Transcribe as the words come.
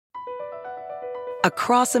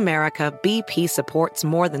Across America, BP supports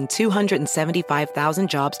more than 275,000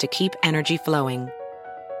 jobs to keep energy flowing.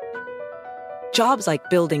 Jobs like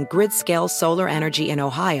building grid-scale solar energy in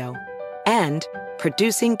Ohio and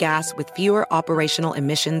producing gas with fewer operational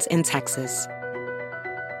emissions in Texas.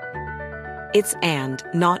 It's and,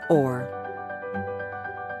 not or.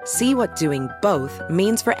 See what doing both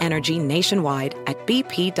means for energy nationwide at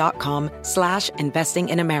bp.com/investing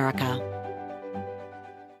in America.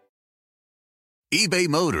 eBay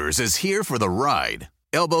Motors is here for the ride.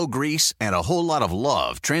 Elbow grease and a whole lot of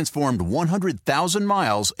love transformed 100,000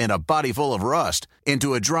 miles and a body full of rust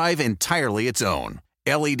into a drive entirely its own.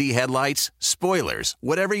 LED headlights, spoilers,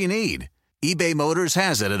 whatever you need. eBay Motors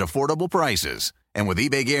has it at affordable prices. And with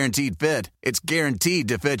eBay Guaranteed Fit, it's guaranteed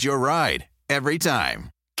to fit your ride every time.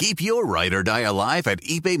 Keep your ride or die alive at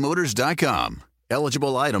ebaymotors.com.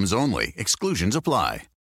 Eligible items only. Exclusions apply.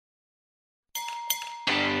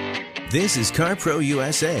 This is CarPro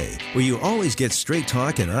USA, where you always get straight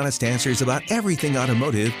talk and honest answers about everything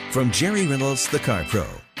automotive from Jerry Reynolds, the Car Pro.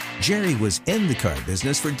 Jerry was in the car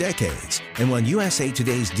business for decades and won USA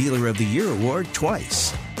Today's Dealer of the Year award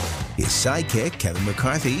twice. His sidekick, Kevin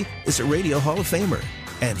McCarthy, is a Radio Hall of Famer,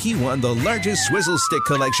 and he won the largest Swizzle Stick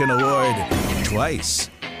Collection award twice.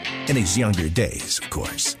 In his younger days, of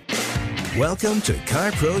course. Welcome to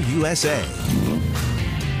CarPro USA.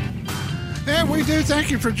 And we do thank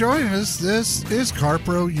you for joining us. This is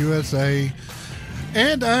CarPro USA.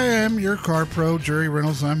 And I am your Car Pro, Jerry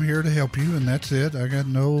Reynolds. I'm here to help you, and that's it. I got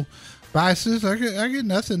no biases. I get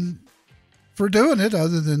nothing for doing it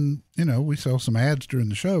other than, we sell some ads during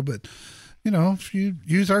the show. But, if you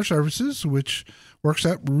use our services, which works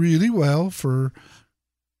out really well for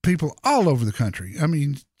people all over the country. I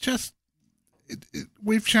mean,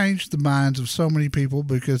 we've changed the minds of so many people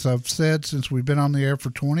because I've said since we've been on the air for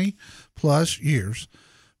 20 plus years,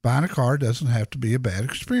 buying a car doesn't have to be a bad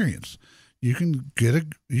experience. You can get a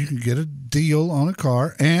deal on a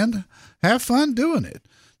car and have fun doing it.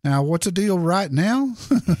 Now, what's a deal right now?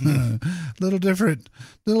 little different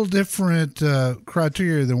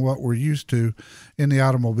criteria than what we're used to in the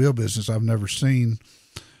automobile business. I've never seen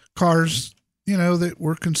cars that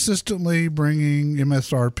we're consistently bringing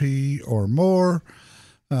MSRP or more.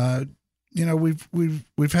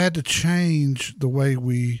 We've had to change the way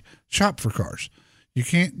we shop for cars. You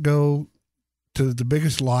can't go to the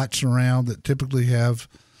biggest lots around that typically have.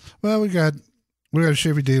 Well, we got a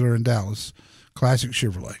Chevy dealer in Dallas, Classic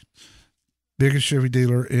Chevrolet, biggest Chevy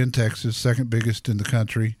dealer in Texas, second biggest in the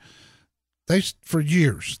country. For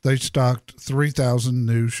years they stocked 3,000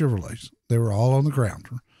 new Chevrolets. They were all on the ground.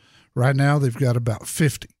 Right now, they've got about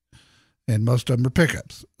 50, and most of them are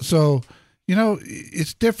pickups. So,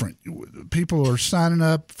 it's different. People are signing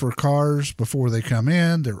up for cars before they come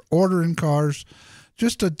in. They're ordering cars.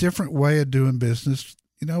 Just a different way of doing business.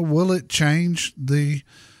 Will it change the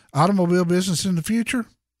automobile business in the future?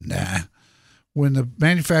 Nah. When the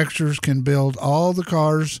manufacturers can build all the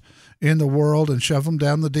cars in the world and shove them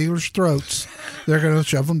down the dealers' throats, they're going to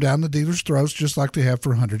shove them down the dealers' throats just like they have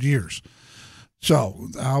for 100 years. So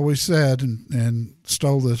I always said, and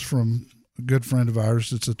stole this from a good friend of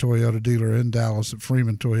ours, it's a Toyota dealer in Dallas at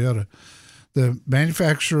Freeman Toyota. The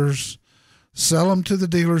manufacturers sell them to the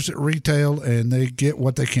dealers at retail, and they get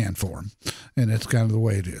what they can for them. And that's kind of the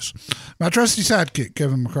way it is. My trusty sidekick,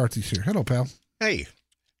 Kevin McCarthy's here. Hello, pal. Hey,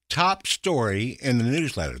 top story in the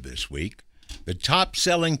newsletter this week, the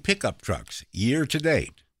top-selling pickup trucks year to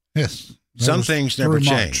date. Yes. Some things never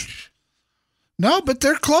change. No, but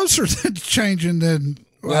they're closer to changing than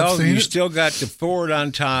Well, I've seen you it. still got the Ford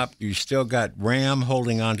on top. You still got Ram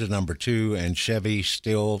holding on to number 2, and Chevy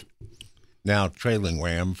still now trailing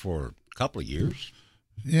Ram for a couple of years.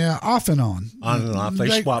 Yeah, off and on. On and off.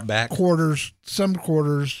 They swap back. Some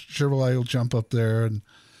quarters, Chevrolet will jump up there. And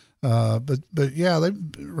but yeah,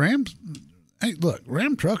 Rams. Hey, look,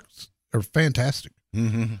 Ram trucks are fantastic.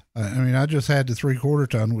 Mm-hmm. I mean, I just had the 3/4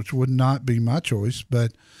 ton, which would not be my choice,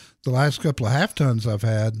 but the last couple of half tons I've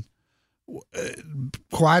had,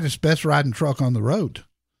 quietest, best riding truck on the road.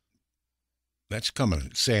 That's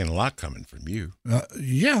saying a lot coming from you.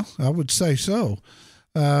 Yeah, I would say so.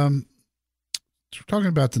 Talking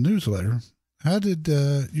about the newsletter, how did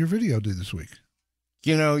your video do this week?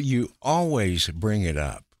 You always bring it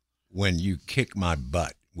up when you kick my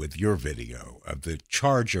butt with your video of the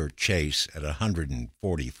Charger chase at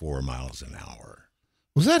 144 miles an hour.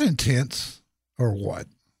 Was that intense or what?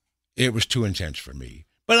 It was too intense for me.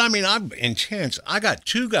 But, I mean, I'm intense. I got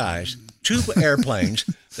 2 guys, 2 airplanes.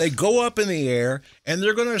 They go up in the air, and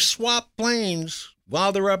they're going to swap planes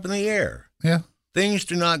while they're up in the air. Yeah. Things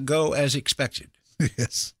do not go as expected.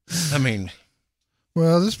 Yes. I mean.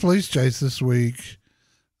 Well, this police chase this week,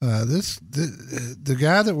 the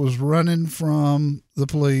guy that was running from the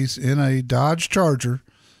police in a Dodge Charger,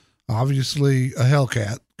 obviously a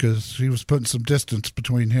Hellcat because he was putting some distance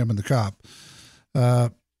between him and the cop.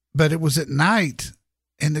 But it was at night,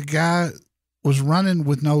 and the guy was running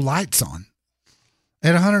with no lights on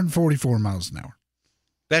at 144 miles an hour.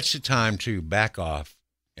 That's the time to back off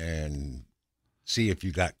and see if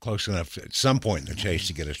you got close enough at some point in the chase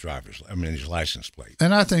to get his his license plate.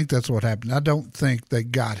 And I think that's what happened. I don't think they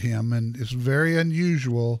got him, and it's very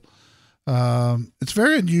unusual. It's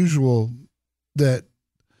very unusual that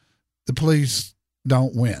the police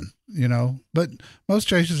don't win, but most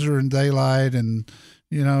chases are in daylight, and,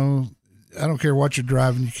 I don't care what you're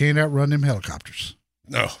driving. You can't outrun them helicopters.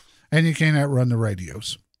 No. And you can't outrun the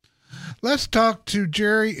radios. Let's talk to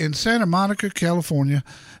Jerry in Santa Monica, California.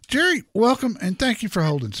 Jerry, welcome, and thank you for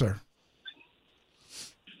holding, sir.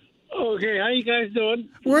 Okay, how you guys doing?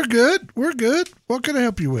 We're good. We're good. What can I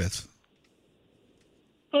help you with?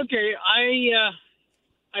 Okay,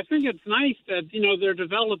 I think it's nice that, they're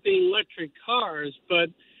developing electric cars, but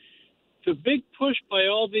the big push by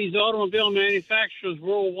all these automobile manufacturers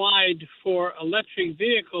worldwide for electric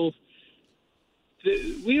vehicles,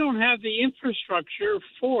 we don't have the infrastructure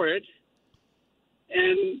for it.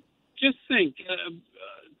 And just think,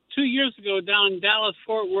 2 years ago down in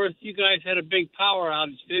Dallas-Fort Worth, you guys had a big power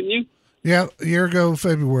outage, didn't you? Yeah, a year ago,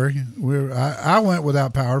 February. I went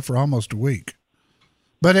without power for almost a week.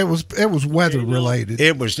 But it was weather related.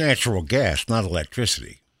 It was natural gas, not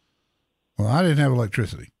electricity. Well, I didn't have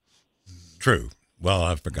electricity. True. Well,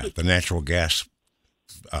 I forgot. The natural gas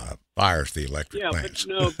fires the electric plants.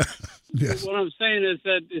 But Yes. What I'm saying is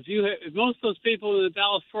that if most of those people in the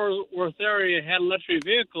Dallas-Fort Worth area had electric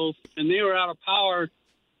vehicles and they were out of power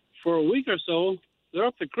for a week or so, they're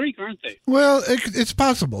up the creek, aren't they? Well, it's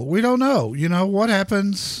possible. We don't know. What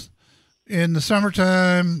happens in the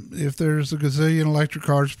summertime if there's a gazillion electric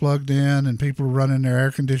cars plugged in and people are running their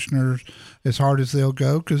air conditioners as hard as they'll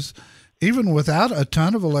go, because even without a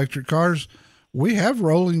ton of electric cars, we have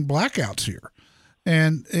rolling blackouts here.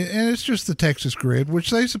 And it's just the Texas grid,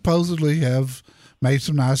 which they supposedly have made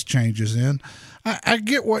some nice changes in. I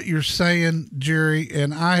get what you're saying, Jerry,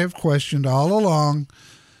 and I have questioned all along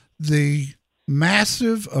the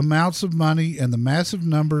massive amounts of money and the massive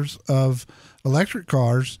numbers of electric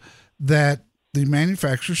cars that the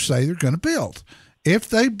manufacturers say they're going to build. If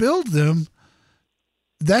they build them,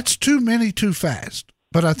 that's too many too fast.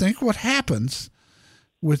 But I think what happens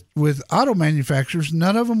with auto manufacturers,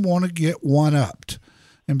 none of them want to get one-upped.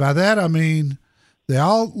 And by that, I mean, they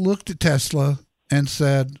all looked at Tesla and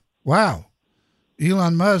said, wow,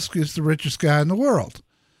 Elon Musk is the richest guy in the world.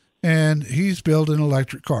 And he's building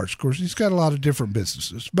electric cars. Of course, he's got a lot of different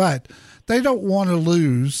businesses, but they don't want to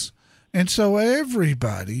lose. And so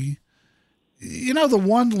everybody, the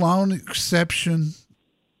one lone exception,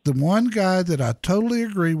 the one guy that I totally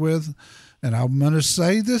agree with, and I'm going to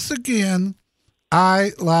say this again,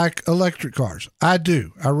 I like electric cars. I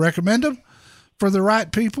do. I recommend them for the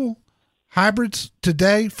right people. Hybrids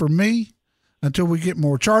today, for me, until we get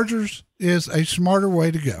more chargers, is a smarter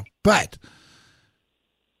way to go. But,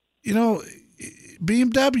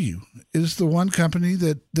 BMW is the one company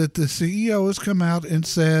that the CEO has come out and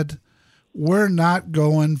said, we're not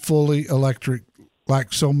going fully electric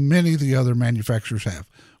like so many of the other manufacturers have.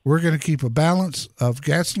 We're going to keep a balance of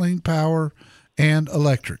gasoline power and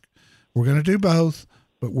electric. We're going to do both,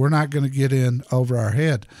 but we're not going to get in over our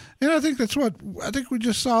head. And I think we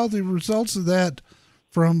just saw the results of that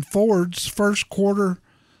from Ford's first quarter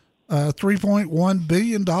 $3.1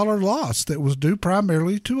 billion loss that was due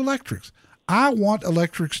primarily to electrics. I want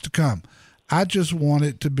electrics to come. I just want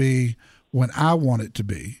it to be when I want it to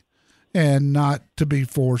be and not to be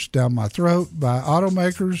forced down my throat by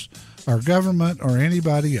automakers or government or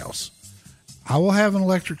anybody else. I will have an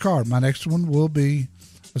electric car. My next one will be,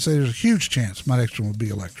 I say there's a huge chance my next one will be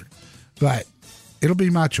electric, but it'll be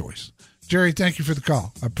my choice. Jerry, thank you for the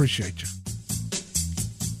call. I appreciate you.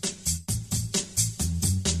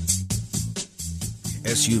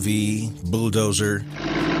 SUV, bulldozer.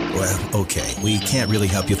 Well, okay, we can't really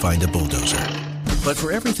help you find a bulldozer. But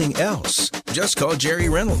for everything else, just call Jerry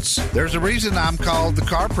Reynolds. There's a reason I'm called the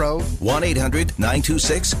Car Pro.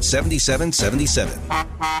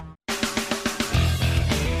 1-800-926-7777.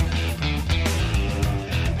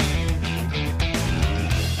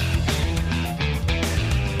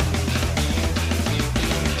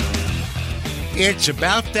 It's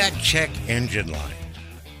about that check engine light.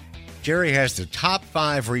 Jerry has the top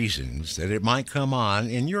 5 reasons that it might come on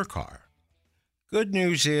in your car. Good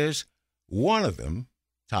news is one of them,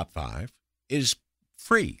 top 5, is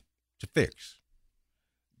free to fix.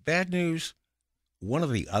 bad news, one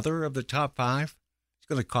of the top 5 is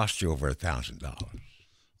going to cost you over $1,000.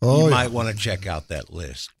 Oh, You might want to check out that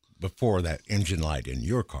list before that engine light in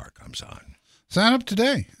your car comes on. Sign up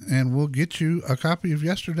today, and we'll get you a copy of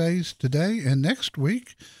yesterday's today. And next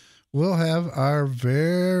week, we'll have our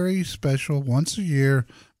very special once-a-year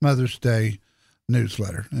Mother's Day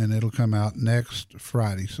newsletter, and it'll come out next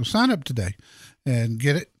Friday. So sign up today and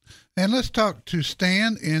get it. And let's talk to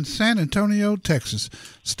Stan in San Antonio, Texas.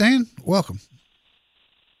 Stan, welcome.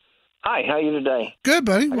 Hi, how are you today? Good,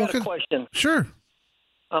 buddy. I got a question. Sure.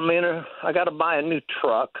 I got to buy a new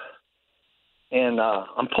truck, and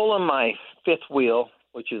I'm pulling my fifth wheel,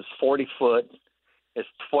 which is 40 foot. It's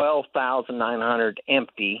 12,900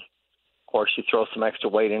 empty. Of course, you throw some extra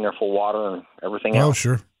weight in there for water and everything else. Oh,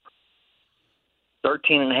 sure.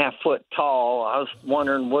 13.5 foot tall. I was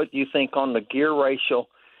wondering what you think on the gear ratio.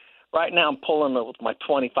 Right now, I'm pulling it with my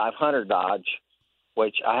 2500 Dodge,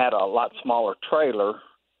 which I had a lot smaller trailer.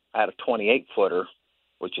 I had a 28 footer,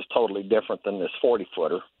 which is totally different than this 40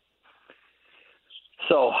 footer.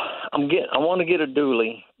 So I want to get a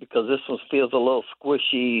dually because this one feels a little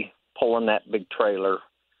squishy pulling that big trailer.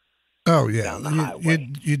 Oh yeah, down the highway.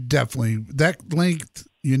 You definitely, that length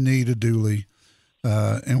you need a dually,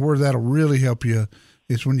 and where that'll really help you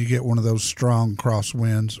is when you get one of those strong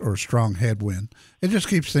crosswinds or a strong headwind. It just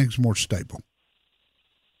keeps things more stable.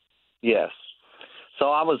 Yes. So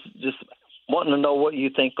I was just wanting to know what you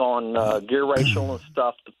think on gear ratio and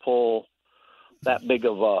stuff to pull that big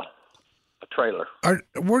of a trailer.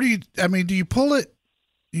 Do you pull it?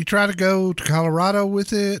 You try to go to Colorado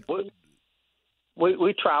with it?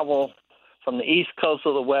 We travel from the East Coast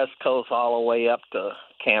to the West Coast all the way up to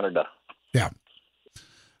Canada. Yeah.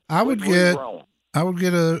 I would get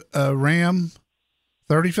a Ram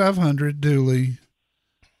 3500 dually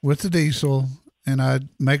with the diesel, and I'd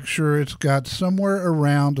make sure it's got somewhere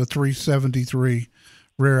around a 373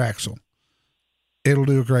 rear axle. It'll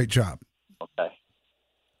do a great job. Okay,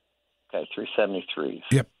 373s.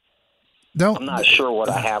 Yep. I'm not sure what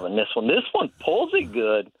I have in this one. This one pulls it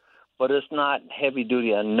good, but it's not heavy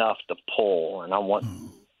duty enough to pull, and I want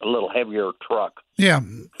a little heavier truck. Yeah,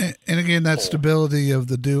 and again, that stability of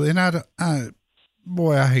the dually. And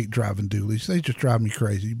I hate driving dualies. They just drive me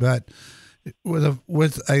crazy. But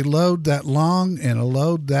with a load that long and a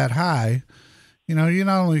load that high, you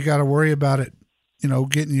not only got to worry about it,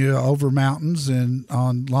 getting you over mountains and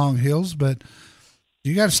on long hills, but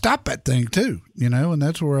you got to stop that thing too, and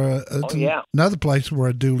that's where another place where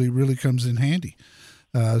a dually really comes in handy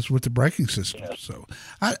is with the braking system. Yeah. So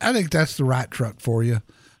I think that's the right truck for you.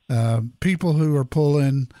 People who are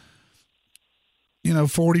pulling,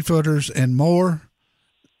 40 footers and more,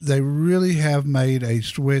 they really have made a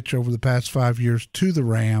switch over the past 5 years to the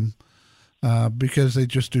Ram because they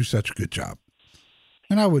just do such a good job.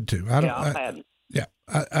 And I would too. I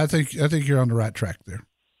think you're on the right track there.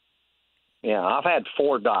 Yeah, I've had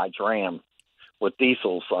 4 Dodge Ram with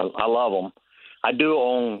diesels. I love them. I do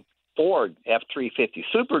own Ford F-350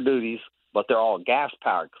 Super Duties, but they're all gas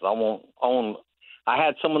powered because I won't own. I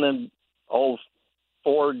had some of them old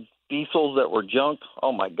Ford diesels that were junk.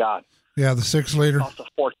 Oh my God! Yeah, the 6-liter. Cost a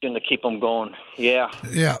fortune to keep them going. Yeah,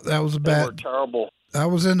 that was bad. They were terrible. I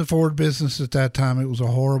was in the Ford business at that time. It was a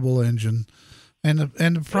horrible engine, and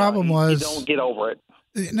the problem was you don't get over it.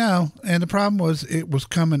 No, and the problem was it was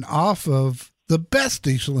coming off of the best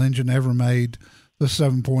diesel engine ever made, the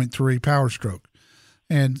 7.3 Power Stroke,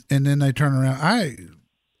 and then they turn around.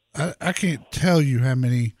 I can't tell you how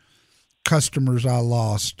many customers I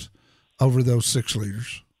lost over those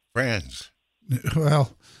 6-liters. Friends.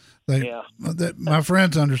 Well, my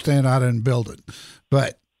friends understand I didn't build it,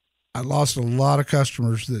 but I lost a lot of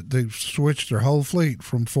customers that they switched their whole fleet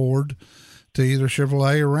from Ford to either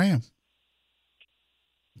Chevrolet or Ram.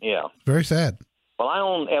 Yeah. Very sad. Well, I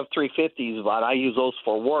own F-350s, but I use those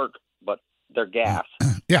for work, but they're gas.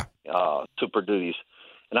 Yeah. Super Duties.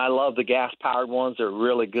 And I love the gas-powered ones. They're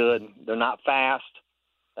really good. They're not fast.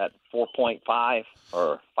 That 4.5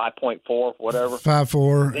 or 5.4, whatever.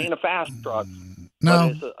 5.4. It ain't a fast truck. No.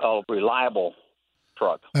 But it's a reliable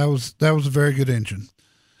truck. That was a very good engine.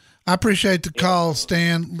 I appreciate the call,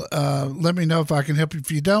 Stan. Let me know if I can help you.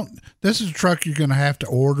 If you don't, this is a truck you're going to have to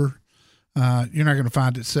order. You're not going to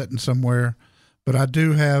find it sitting somewhere. But I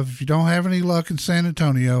do have, if you don't have any luck in San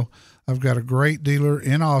Antonio, I've got a great dealer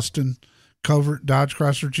in Austin, Covert Dodge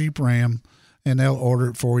Chrysler Jeep Ram, and they'll order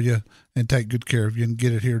it for you and take good care of you and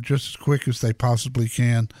get it here just as quick as they possibly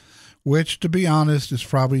can, which, to be honest, is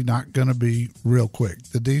probably not going to be real quick.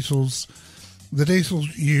 The diesels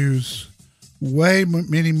use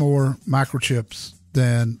many more microchips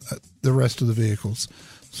than the rest of the vehicles.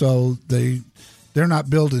 So they they're not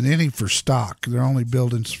building any for stock. They're only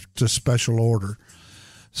building to special order.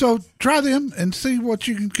 So try them and see what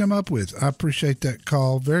you can come up with. I appreciate that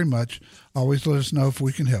call very much. Always let us know if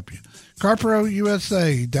we can help you.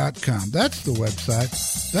 CarProUSA.com. That's the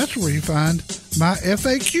website. That's where you find my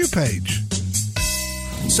FAQ page.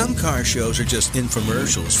 Some car shows are just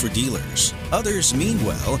infomercials for dealers. Others mean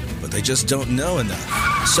well, but they just don't know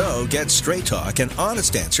enough. So get straight talk and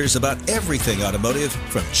honest answers about everything automotive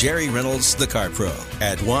from Jerry Reynolds, the Car Pro,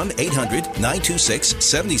 at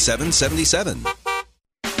 1-800-926-7777.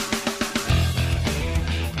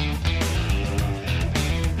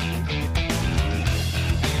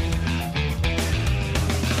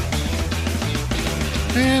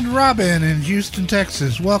 And Robin in Houston,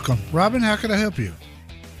 Texas. Welcome. Robin, how can I help you?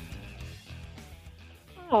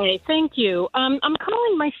 Hi, thank you. I'm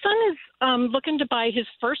calling. My son is looking to buy his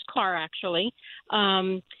first car, actually.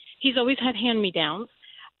 He's always had hand-me-downs,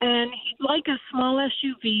 and he'd like a small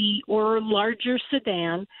SUV or larger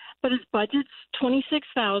sedan, but his budget's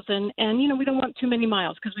 $26,000, and, we don't want too many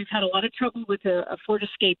miles because we've had a lot of trouble with a Ford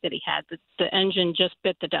Escape that he had. The engine just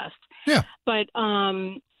bit the dust. Yeah. But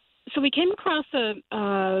so we came across a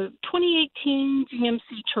 2018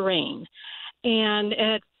 GMC Terrain, and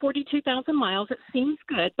at 42,000 miles, it seems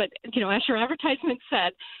good. But, as your advertisement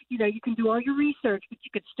said, you can do all your research, but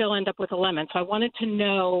you could still end up with a lemon. So I wanted to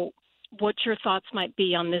know what your thoughts might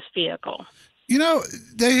be on this vehicle.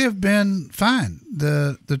 They have been fine.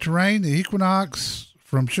 The Terrain, the Equinox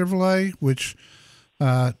from Chevrolet, which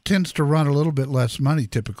tends to run a little bit less money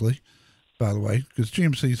typically, by the way, because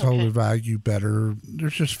GMC's hold their value better.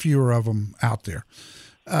 There's just fewer of them out there.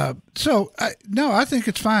 I think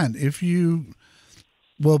it's fine. If you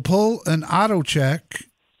will pull an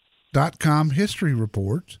AutoCheck.com history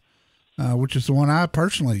report, which is the one I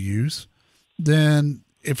personally use, then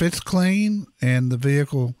if it's clean and the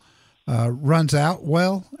vehicle runs out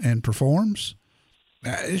well and performs,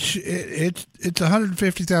 it's a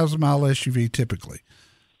 150,000 mile SUV typically.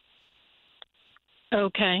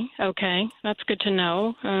 Okay, that's good to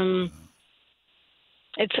know.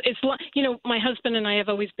 It's my husband and I have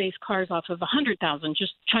always based cars off of 100,000,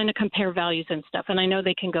 just trying to compare values and stuff. And I know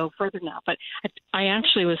they can go further now, but I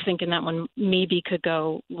actually was thinking that one maybe could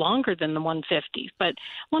go longer than the 150. But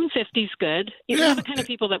 150 is good. We're the kind of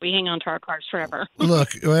people that we hang on to our cars forever. Look,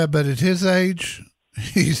 but at his age,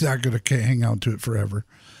 he's not going to hang on to it forever.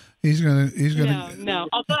 He's going to. No.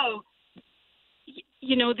 Although,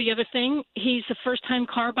 the other thing, he's a first-time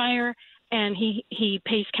car buyer, and he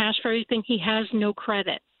pays cash for everything. He has no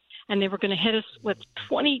credit, and they were going to hit us with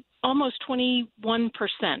almost 21%,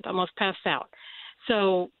 almost passed out.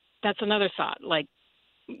 So that's another thought. Like,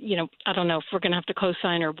 I don't know if we're going to have to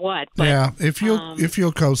co-sign or what. But, yeah, if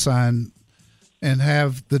you'll co-sign and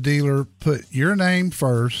have the dealer put your name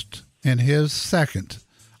first and his second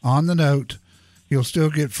on the note, you'll still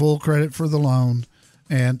get full credit for the loan,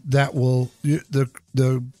 and that will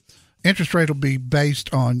the interest rate will be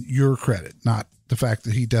based on your credit, not the fact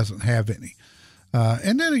that he doesn't have any.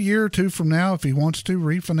 And then a year or two from now, if he wants to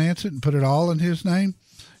refinance it and put it all in his name,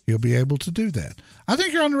 he'll be able to do that. I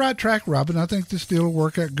think you're on the right track, Robin. I think this deal will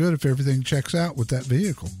work out good if everything checks out with that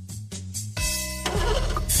vehicle.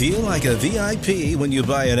 Feel like a VIP when you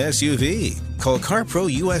buy an SUV. Call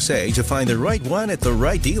CarPro USA to find the right one at the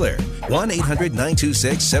right dealer.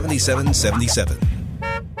 1-800-926-7777.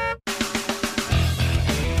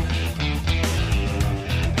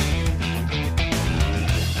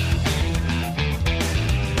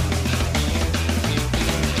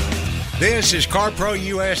 This is CarPro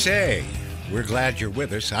USA. We're glad you're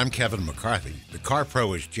with us. I'm Kevin McCarthy. The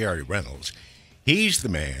CarPro is Jerry Reynolds. He's the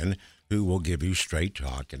man who will give you straight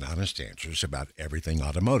talk and honest answers about everything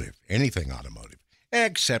automotive, anything automotive,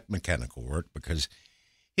 except mechanical work, because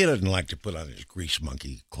he doesn't like to put on his grease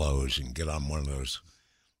monkey clothes and get on one of those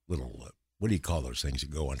little, what do you call those things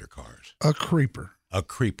that go under cars? A creeper. A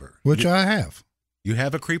creeper. Which I have. You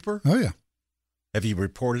have a creeper? Oh, yeah. Have you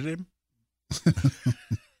reported him?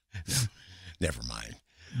 Never mind.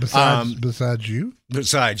 Besides you?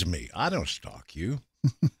 Besides me. I don't stalk you.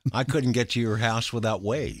 I couldn't get to your house without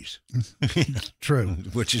Waze. True.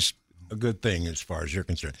 Which is a good thing as far as you're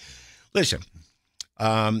concerned. Listen,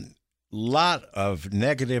 lot of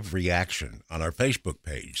negative reaction on our Facebook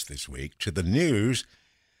page this week to the news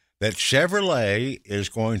that Chevrolet is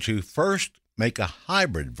going to first make a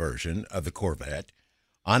hybrid version of the Corvette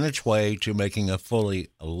on its way to making a fully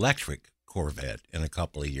electric Corvette in a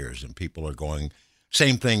couple of years. And people are going,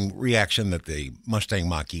 same thing, reaction that the Mustang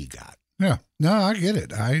Mach-E got. Yeah. No, I get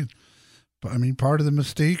it. I mean, part of the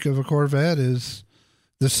mystique of a Corvette is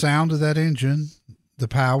the sound of that engine, the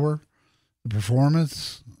power, the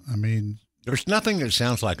performance. I mean, There's nothing that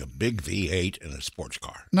sounds like a big V8 in a sports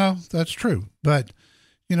car. No, that's true. But,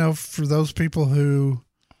 for those people who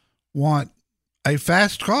want a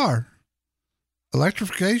fast car,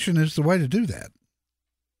 electrification is the way to do that.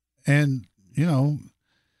 And,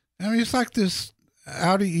 it's like this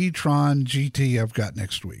Audi e-tron GT I've got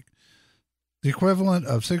next week. The equivalent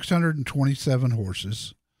of 627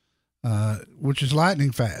 horses, which is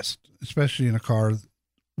lightning fast, especially in a car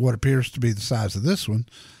what appears to be the size of this one.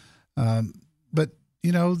 But,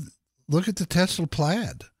 look at the Tesla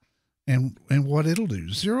Plaid and what it'll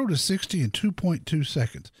do. 0 to 60 in 2.2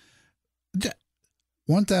 seconds.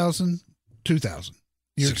 1,000, 2,000.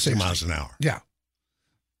 60 miles an hour. Yeah.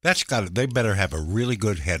 They better have a really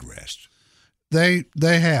good headrest. They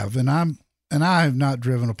have, and I have not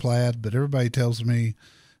driven a Plaid, but everybody tells me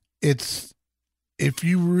if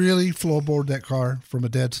you really floorboard that car from a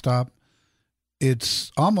dead stop,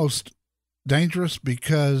 it's almost dangerous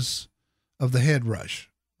because of the head rush.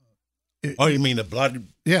 You mean the blood?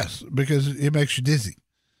 Yes, because it makes you dizzy.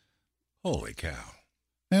 Holy cow!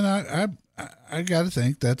 And I got to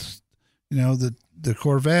think that's the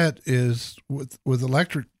Corvette is with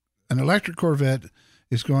an electric Corvette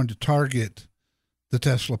is going to target the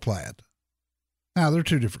Tesla Plaid. Now they're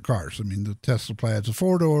two different cars. I mean, the Tesla Plaid's a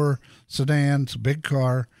 4-door sedan, it's a big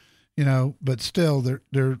car, but still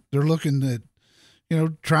they're looking at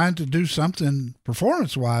trying to do something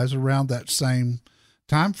performance-wise around that same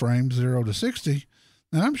time frame, 0 to 60,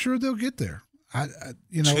 and I'm sure they'll get there.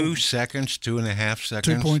 2 seconds, 2.5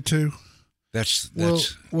 seconds, 2.2. That's.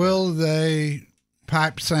 Will they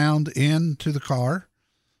pipe sound into the car,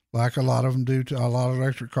 like a lot of them do? A lot of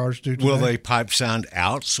electric cars do today? Will they pipe sound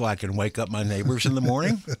out so I can wake up my neighbors in the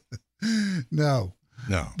morning? No.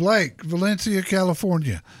 No. Blake, Valencia,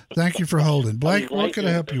 California. Thank you for holding. Blake, what can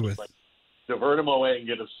I help you with? Divert him away and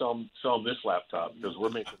get us sell him this laptop because we're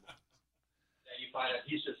making.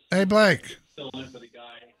 Hey, Blake. All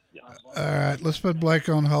right, let's put Blake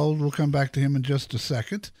on hold. We'll come back to him in just a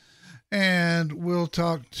second. And we'll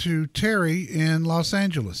talk to Terry in Los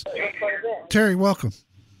Angeles. Terry, welcome.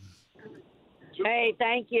 Hey,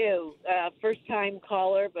 thank you. First-time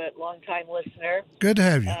caller, but long-time listener. Good to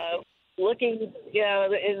have you. Looking,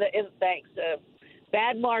 thanks.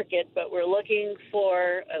 Bad market, but we're looking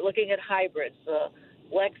at hybrids.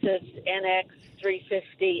 Lexus NX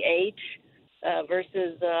 350H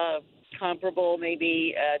versus comparable,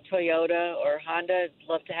 maybe Toyota or Honda. I'd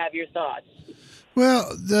love to have your thoughts.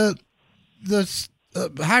 Well, the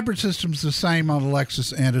hybrid system's the same on a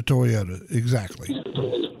Lexus and a Toyota, exactly.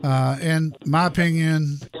 In my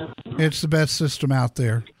opinion, it's the best system out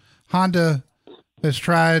there. Honda has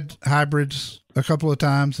tried hybrids a couple of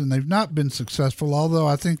times, and they've not been successful, although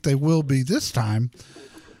I think they will be this time.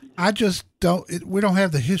 I just we don't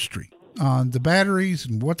have the history on the batteries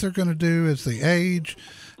and what they're going to do as they age.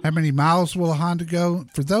 How many miles will a Honda go?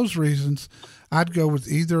 For those reasons, I'd go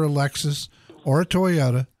with either a Lexus or a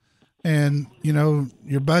Toyota. And,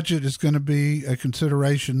 your budget is going to be a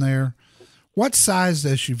consideration there. What size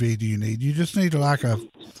SUV do you need? You just need like a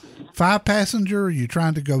 5-passenger? Are you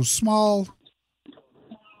trying to go small?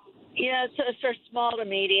 Yeah, it's our small to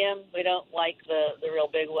medium. We don't like the real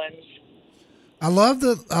big ones. I love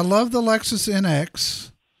the Lexus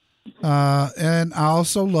NX, and I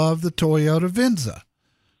also love the Toyota Venza,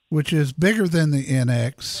 which is bigger than the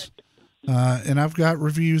NX, and I've got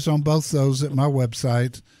reviews on both those at my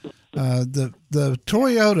website. The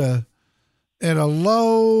Toyota at a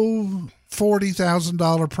low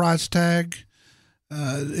 $40,000 price tag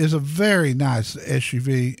is a very nice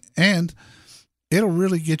SUV, and it'll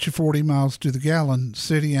really get you 40 miles to the gallon,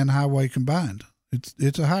 city and highway combined.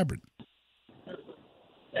 It's a hybrid.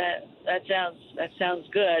 That sounds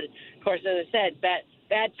good. Of course, as I said,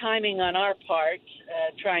 bad timing on our part,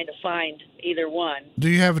 trying to find either one. Do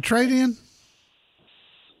you have a trade-in?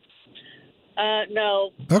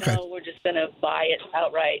 No. Okay. No, we're just going to buy it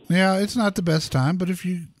outright. Yeah, it's not the best time, but if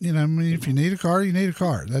you need a car, you need a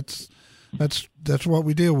car. That's what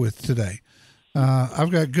we deal with today.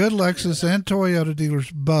 I've got good Lexus and Toyota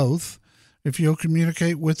dealers both. If you'll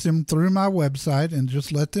communicate with them through my website and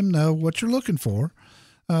just let them know what you're looking for,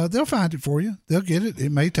 they'll find it for you. They'll get it.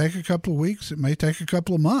 It may take a couple of weeks. It may take a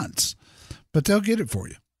couple of months, but they'll get it for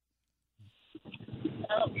you.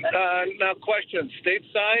 Now, question: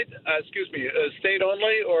 stateside? State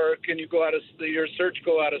only, or can you go out of your search?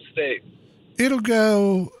 Go out of state? It'll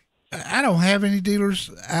go. I don't have any dealers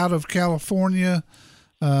out of California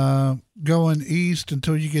going east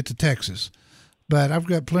until you get to Texas, but I've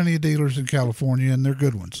got plenty of dealers in California, and they're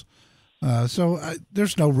good ones. So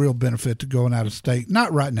there's no real benefit to going out of state,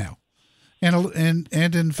 not right now. And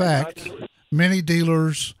in fact, many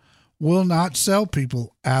dealers will not sell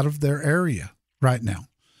people out of their area right now.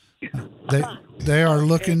 They are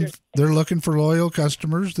looking. They're looking for loyal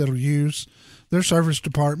customers that'll use their service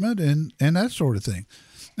department and that sort of thing.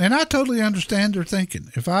 And I totally understand their thinking.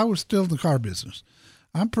 If I was still in the car business,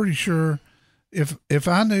 I'm pretty sure if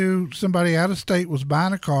I knew somebody out of state was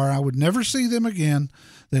buying a car, I would never see them again.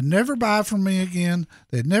 They'd never buy from me again.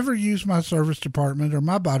 They'd never use my service department or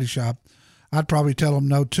my body shop. I'd probably tell them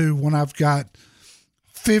no too when I've got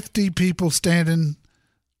 50 people standing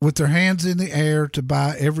with their hands in the air to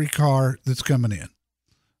buy every car that's coming in.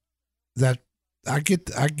 That I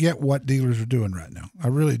get what dealers are doing right now. I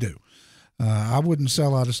really do. I wouldn't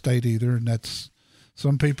sell out of state either, and that's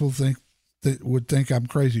some people would think I'm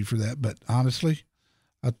crazy for that, but honestly,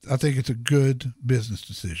 I think it's a good business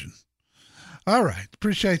decision. All right,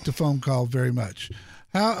 appreciate the phone call very much.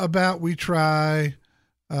 How about we try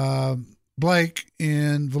Blake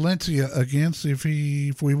in Valencia again? See if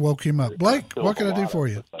we woke him up. Blake, what can I do for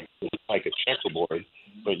you? Like a checkerboard,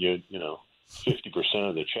 but you know, 50%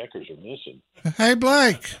 of the checkers are missing. Hey,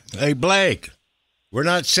 Blake. Hey, Blake. We're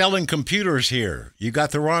not selling computers here. You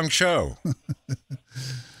got the wrong show.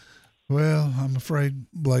 Well, I'm afraid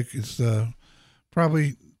Blake is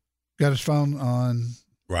probably got his phone on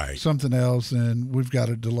something else, and we've got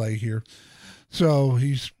a delay here. So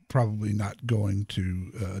he's probably not going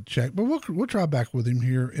to check. But we'll try back with him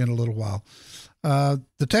here in a little while.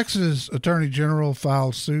 The Texas Attorney General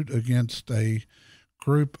filed suit against a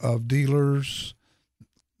group of dealers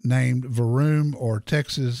named Vroom or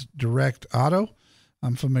Texas Direct Auto.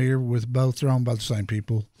 I'm familiar with both. They're owned by the same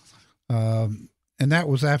people. And that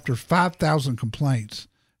was after 5,000 complaints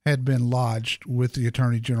had been lodged with the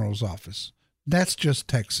Attorney General's office. That's just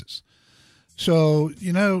Texas. So,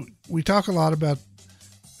 you know, we talk a lot about,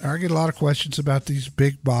 I get a lot of questions about these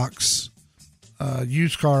big box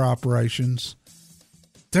used car operations.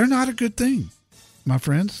 They're not a good thing, my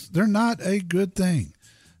friends. They're not a good thing.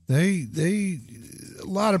 A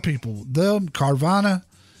lot of people, Carvana,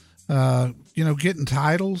 getting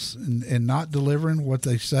titles and not delivering what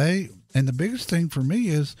they say. And the biggest thing for me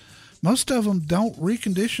is most of them don't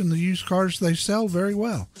recondition the used cars they sell very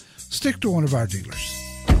well. Stick to one of our dealers.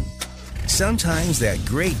 Sometimes that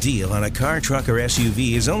great deal on a car, truck, or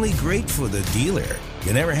SUV is only great for the dealer.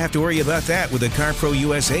 You never have to worry about that with a CarPro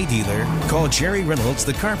USA dealer. Call Jerry Reynolds,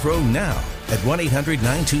 the CarPro, now at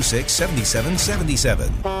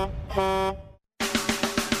 1-800-926-7777.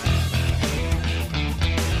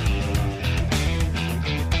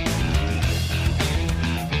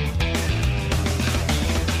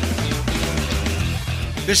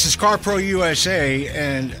 This is CarPro USA,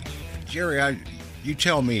 and Jerry, you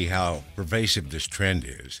tell me how pervasive this trend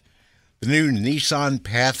is. The new Nissan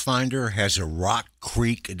Pathfinder has a Rock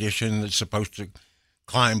Creek edition that's supposed to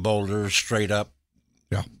climb boulders straight up,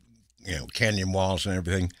 canyon walls and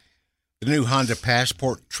everything. The new Honda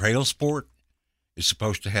Passport Trail Sport is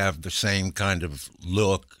supposed to have the same kind of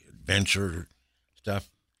look, adventure stuff.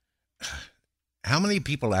 How many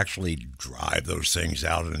people actually drive those things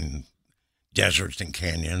out in deserts and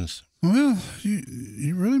canyons? Well,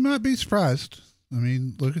 you really might be surprised. I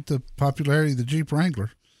mean, look at the popularity of the Jeep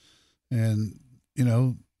Wrangler. And,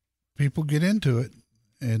 people get into it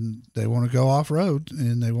and they want to go off-road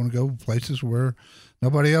and they want to go places where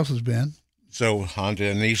nobody else has been. So Honda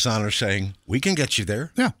and Nissan are saying, we can get you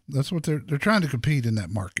there. Yeah, that's what they're trying to compete in that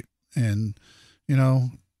market. And,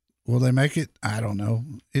 will they make it? I don't know.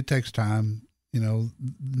 It takes time.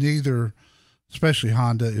 Neither, especially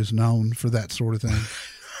Honda, is known for that sort of thing.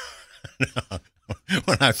 No.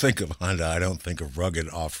 When I think of Honda, I don't think of rugged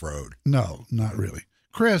off-road. No, not really.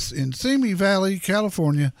 Chris in Simi Valley,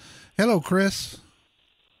 California. Hello, Chris.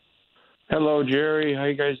 Hello, Jerry. How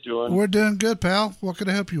you guys doing? We're doing good, pal. What can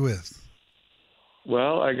I help you with?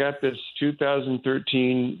 Well, I got this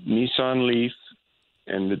 2013 Nissan Leaf,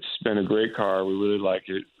 and it's been a great car. We really like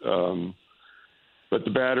it. But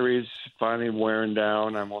the battery's finally wearing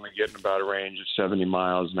down. I'm only getting about a range of 70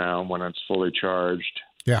 miles now when it's fully charged.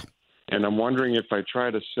 Yeah. And I'm wondering if I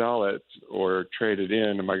try to sell it or trade it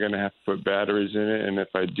in, am I going to have to put batteries in it? And if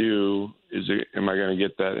I do, am I going to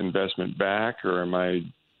get that investment back, or am I?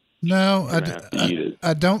 No,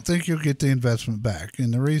 I don't think you'll get the investment back.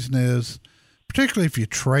 And the reason is, particularly if you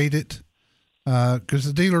trade it, because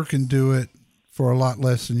the dealer can do it for a lot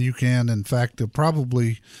less than you can. In fact, they'll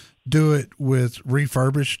probably do it with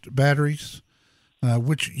refurbished batteries,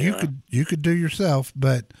 which you could do yourself,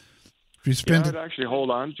 but if you spend I'd actually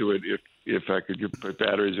hold on to it if I could put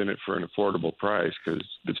batteries in it for an affordable price, because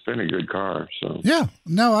it's been a good car. So yeah,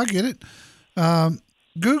 no, I get it.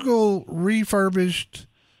 Google refurbished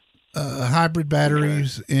hybrid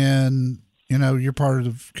batteries in you're part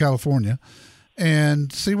of California,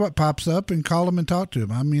 and see what pops up and call them and talk to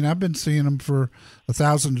them. I mean, I've been seeing them for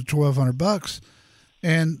 $1,000 to $1,200,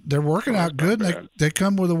 and they're working out good. And they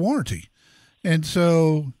come with a warranty. And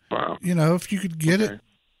so, wow. If you could get it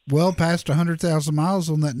well past 100,000 miles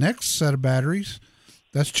on that next set of batteries,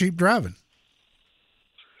 that's cheap driving.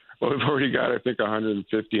 Well, we've already got, I think,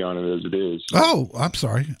 150 on it as it is. Oh, I'm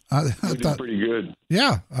sorry. I thought pretty good.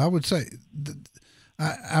 Yeah, I would say.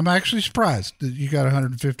 I'm actually surprised that you got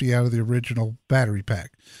 150 out of the original battery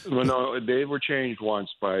pack. Well, no, they were changed once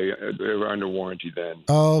they were under warranty then.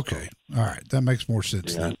 Oh, okay. All right. That makes more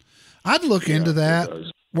sense then. I'd look into that.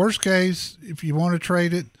 Worst case, if you want to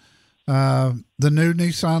trade it, the new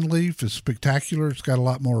Nissan Leaf is spectacular. It's got a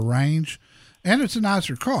lot more range, and it's a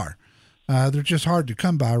nicer car. They're just hard to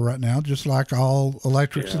come by right now, just like all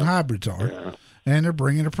electrics and hybrids are, and they're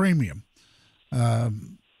bringing a premium.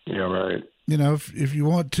 Right. If you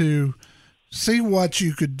want to see what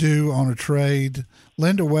you could do on a trade,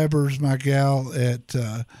 Linda Weber's my gal at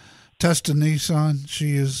Tustin Nissan.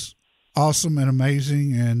 She is awesome and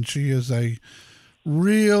amazing, and she is a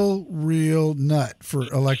real nut for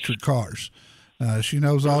electric cars. She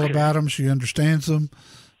knows all about them. She understands them.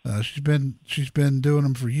 She's been doing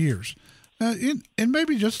them for years. And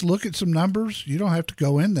maybe just look at some numbers. You don't have to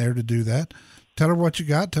go in there to do that. Tell her what you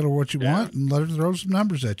got, tell her what you want, and let her throw some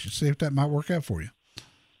numbers at you. See if that might work out for you.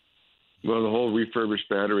 Well, the whole refurbished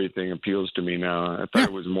battery thing appeals to me now. I thought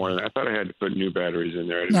it was more than I thought I had to put new batteries in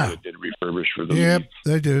there. I didn't know they did refurbish for them. Yep,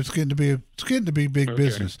 they do. It's getting to be big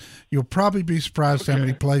business. You'll probably be surprised how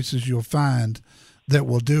many places you'll find that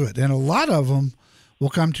will do it. And a lot of them will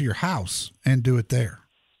come to your house and do it there.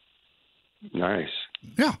 Nice.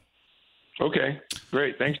 Yeah. Okay.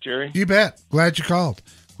 Great. Thanks, Jerry. You bet. Glad you called.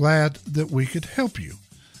 Glad that we could help you.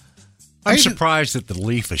 I'm surprised that the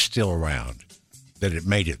Leaf is still around, that it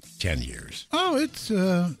made it 10 years. Oh, it's,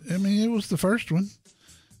 it was the first one.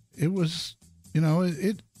 It was,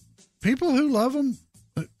 people who love them,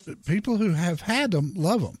 people who have had them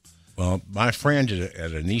love them. Well, my friend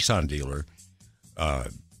at a Nissan dealer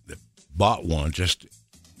bought one just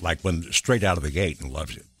like when straight out of the gate and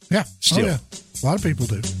loves it. Yeah. Still. Oh, yeah. A lot of people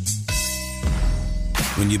do.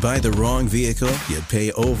 When you buy the wrong vehicle, you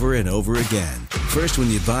pay over and over again. First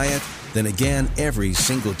when you buy it, then again every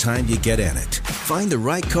single time you get in it. Find the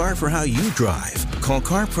right car for how you drive. Call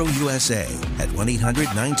CarPro USA at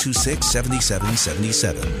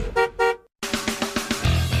 1-800-926-7777.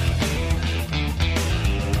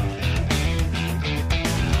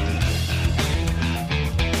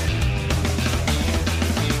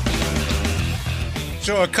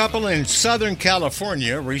 So a couple in Southern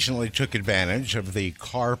California recently took advantage of the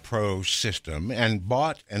CarPro system and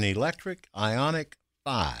bought an electric Ioniq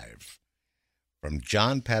 5 from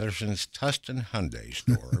John Patterson's Tustin Hyundai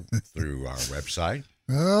store through our website.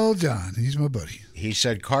 Oh, John, he's my buddy. He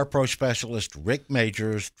said CarPro specialist Rick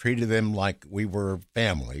Majors treated them like we were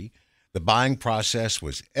family. The buying process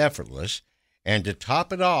was effortless. And to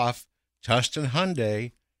top it off, Tustin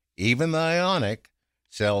Hyundai, even the Ioniq,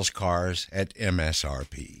 sells cars at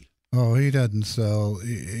MSRP. Oh, he doesn't sell.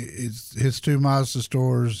 His two Mazda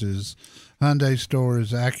stores, his Hyundai store,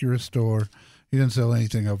 his Acura store. He doesn't sell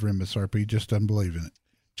anything over MSRP. He just doesn't believe in it.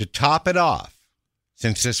 To top it off,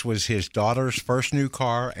 since this was his daughter's first new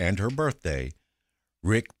car and her birthday,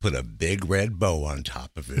 Rick put a big red bow on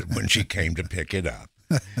top of it when she came to pick it up.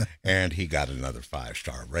 And he got another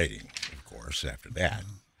 5-star rating, of course, after that.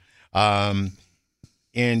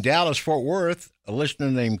 In Dallas-Fort Worth, a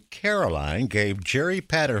listener named Caroline gave Jerry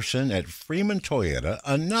Patterson at Freeman Toyota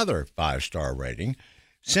another 5-star rating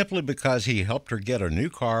simply because he helped her get a new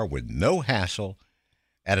car with no hassle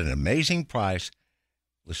at an amazing price.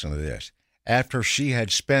 Listen to this. After she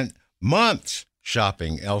had spent months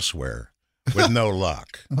shopping elsewhere with no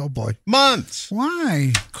luck. Oh, boy. Months.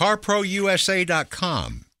 Why?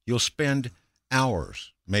 CarProUSA.com. You'll spend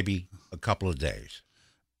hours, maybe a couple of days.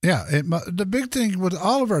 Yeah, the big thing with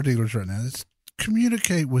all of our dealers right now is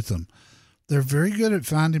communicate with them. They're very good at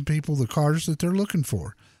finding people the cars that they're looking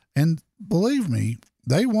for. And believe me,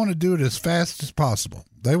 they want to do it as fast as possible.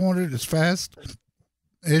 They want it as fast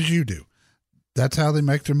as you do. That's how they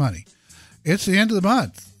make their money. It's the end of the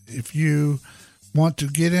month. If you want to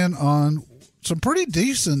get in on some pretty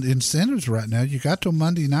decent incentives right now, you got till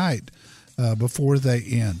Monday night before they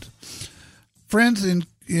end. Friends,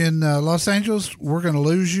 in Los Angeles, we're going to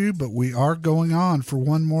lose you, but we are going on for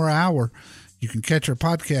one more hour. You can catch our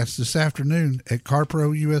podcast this afternoon at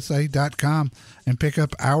CarProUSA.com and pick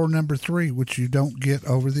up hour number 3, which you don't get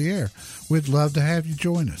over the air. We'd love to have you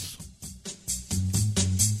join us.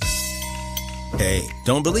 Hey,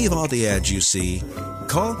 don't believe all the ads you see.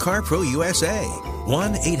 Call CarPro USA.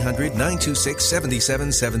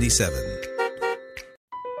 1-800-926-7777.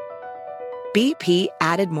 BP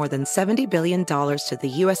added more than $70 billion to the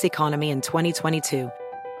U.S. economy in 2022.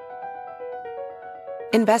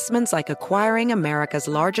 Investments like acquiring America's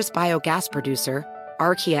largest biogas producer,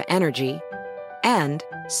 Archaea Energy, and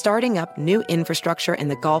starting up new infrastructure in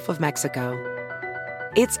the Gulf of Mexico.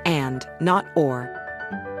 It's and, not or.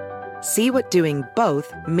 See what doing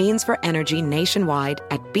both means for energy nationwide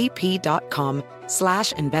at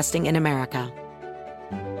bp.com/investing in America.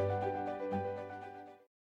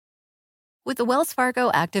 With the Wells Fargo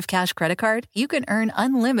Active Cash Credit Card, you can earn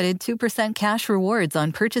unlimited 2% cash rewards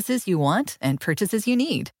on purchases you want and purchases you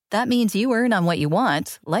need. That means you earn on what you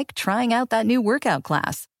want, like trying out that new workout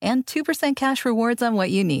class, and 2% cash rewards on what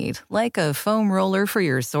you need, like a foam roller for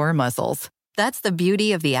your sore muscles. That's the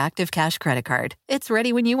beauty of the Active Cash Credit Card. It's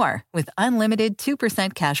ready when you are, with unlimited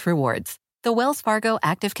 2% cash rewards. The Wells Fargo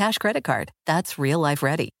Active Cash Credit Card. That's real life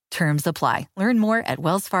ready. Terms apply. Learn more at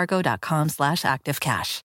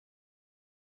wellsfargo.com/activecash.